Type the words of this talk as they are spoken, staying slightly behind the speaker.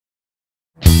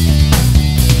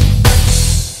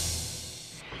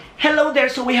Hello there,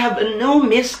 so we have a new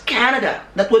Miss Canada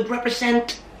that would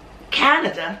represent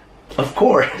Canada, of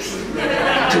course,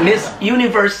 to Miss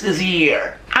Universe this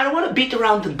year. I don't want to beat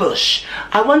around the bush.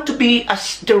 I want to be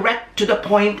as direct to the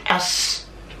point as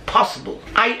possible.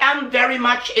 I am very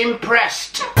much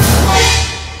impressed.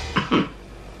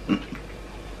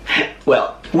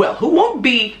 Well, who won't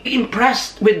be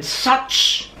impressed with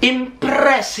such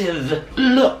impressive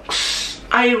looks?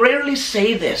 I rarely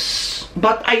say this,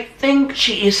 but I think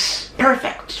she is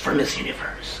perfect for Miss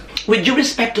Universe. With due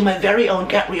respect to my very own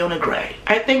Catriona Gray,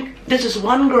 I think this is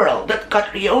one girl that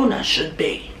Catriona should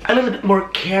be a little bit more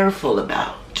careful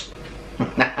about.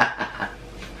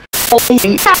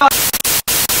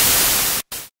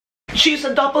 She's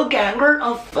a doppelganger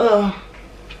of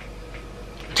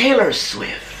Taylor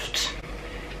Swift.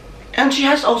 And she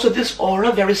has also this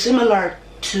aura very similar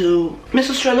to Miss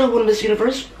Australia who won Miss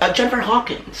Universe, Jennifer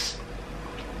Hawkins.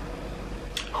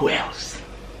 Who else?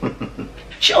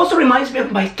 She also reminds me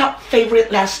of my top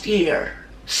favorite last year,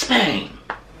 Spain.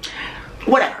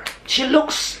 Whatever. She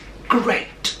looks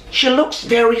great. She looks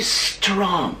very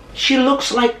strong. She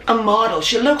looks like a model.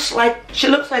 She looks like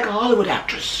a Hollywood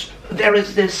actress. There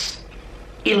is this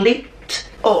elite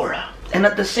aura, and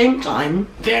at the same time,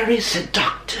 very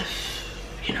seductive,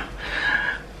 you know.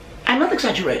 I'm not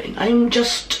exaggerating.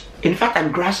 In fact,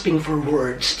 I'm grasping for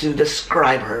words to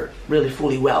describe her really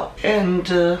fully well.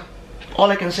 And all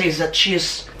I can say is that she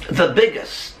is the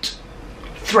biggest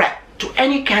threat to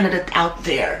any candidate out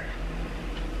there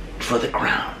for the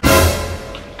crown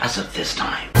as of this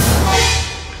time.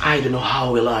 I don't know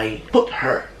how will I put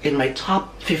her in my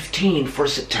top 15 for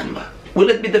September. Will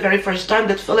it be the very first time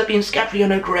that Philippines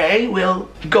Catriona Gray will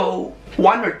go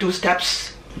 1 or 2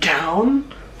 steps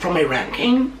down from my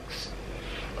rankings?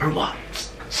 Or what?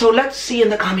 So let's see in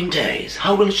the coming days,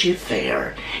 how will she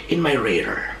fare in my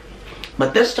radar?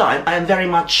 But this time, I am very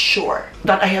much sure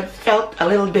that I have felt a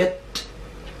little bit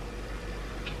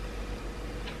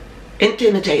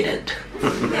intimidated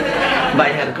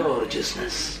by her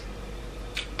gorgeousness.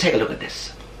 Take a look at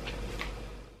this.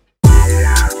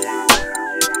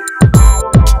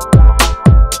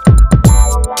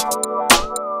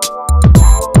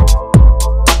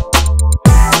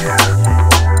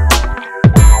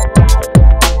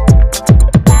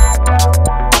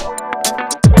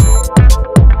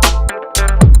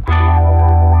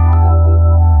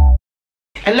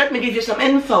 And let me give you some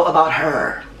info about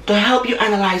her to help you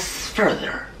analyze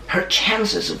further her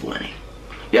chances of winning.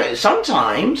 Yeah,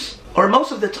 sometimes, or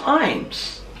most of the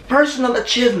times, personal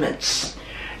achievements,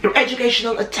 your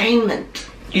educational attainment,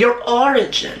 your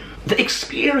origin, the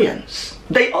experience,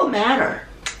 they all matter.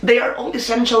 They are all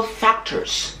essential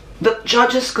factors that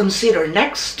judges consider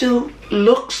next to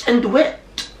looks and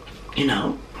wit, you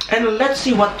know. And let's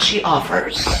see what she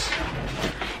offers.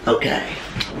 Okay,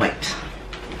 wait.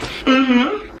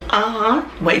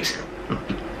 Wait.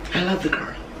 I love the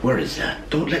girl. Where is that?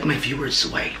 Don't let my viewers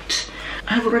wait.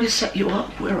 I've already set you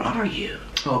up. Where are you?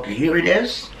 Okay, here it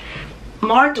is.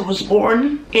 Marta was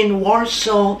born in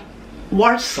Warsaw.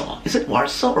 Is it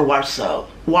Warsaw or Warsaw?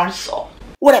 Warsaw.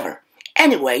 Whatever.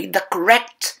 Anyway, the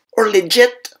correct or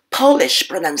legit Polish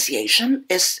pronunciation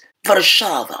is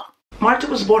Warszawa. Marta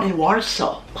was born in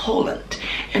Warsaw, Poland,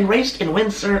 and raised in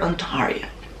Windsor, Ontario.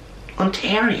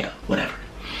 Whatever.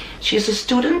 She is a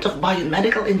student of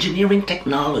biomedical engineering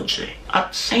technology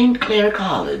at St. Clair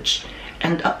College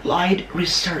and applied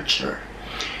researcher.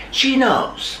 She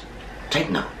knows,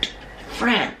 take note,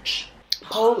 French,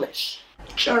 Polish,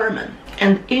 German,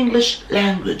 and English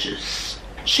languages.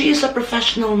 She is a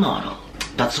professional model.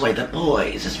 That's why the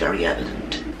poise is very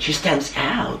evident. She stands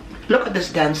out. Look at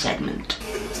this dance segment.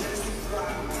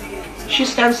 She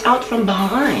stands out from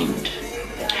behind.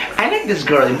 I like this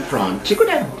girl in front. She could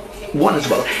have won as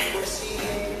well.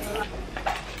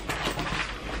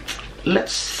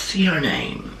 Let's see her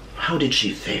name. How did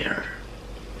she fare?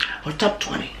 Or top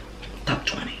 20. Top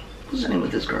 20. What's the name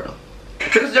of this girl?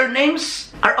 Because their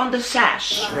names are on the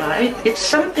sash, right? It's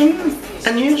something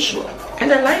unusual.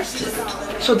 And I liked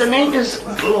it. So the name is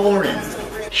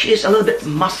Glorin. She is a little bit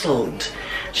muscled.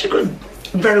 She could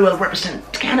very well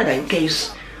represent Canada in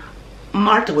case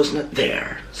Marta was not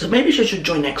there. So maybe she should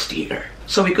join next year.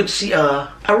 So we could see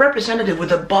a representative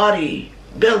with a body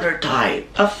builder type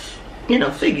of, you know,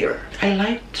 figure. I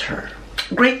liked her.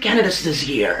 Great candidates this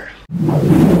year.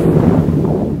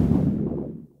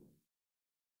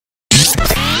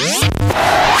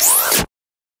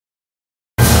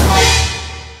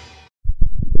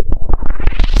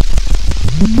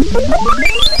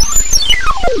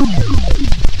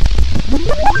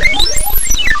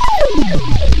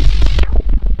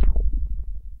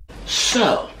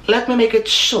 So, let me make it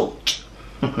short.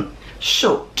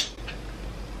 Shoot.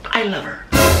 I love her.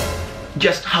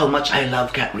 Just how much I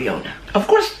love Catriona. Of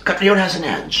course, Catriona has an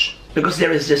edge, because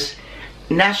there is this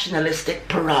nationalistic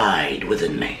pride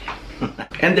within me.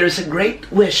 And there is a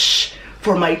great wish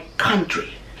for my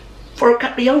country, for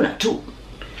Catriona to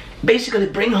basically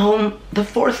bring home the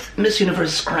 4th Miss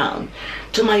Universe crown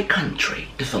to my country,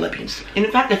 the Philippines.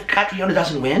 In fact, if Catriona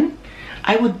doesn't win,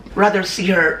 I would rather see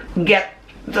her get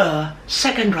the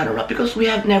 2nd runner-up, because we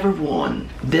have never won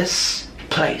this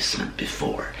placement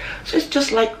before. So it's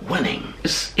just like winning.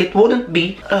 It wouldn't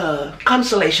be a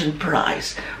consolation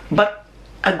prize, but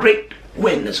a great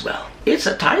win as well. It's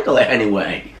a title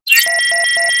anyway.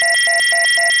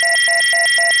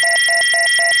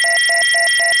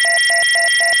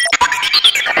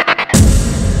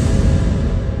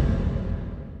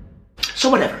 So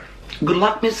whatever. Good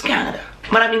luck, Miss Canada.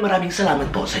 Maraming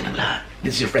salamat po sa inyong lahat.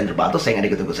 This is your friend Robato saying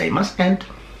arigatou gozaimasu and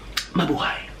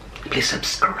mabuhay. Please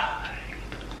subscribe.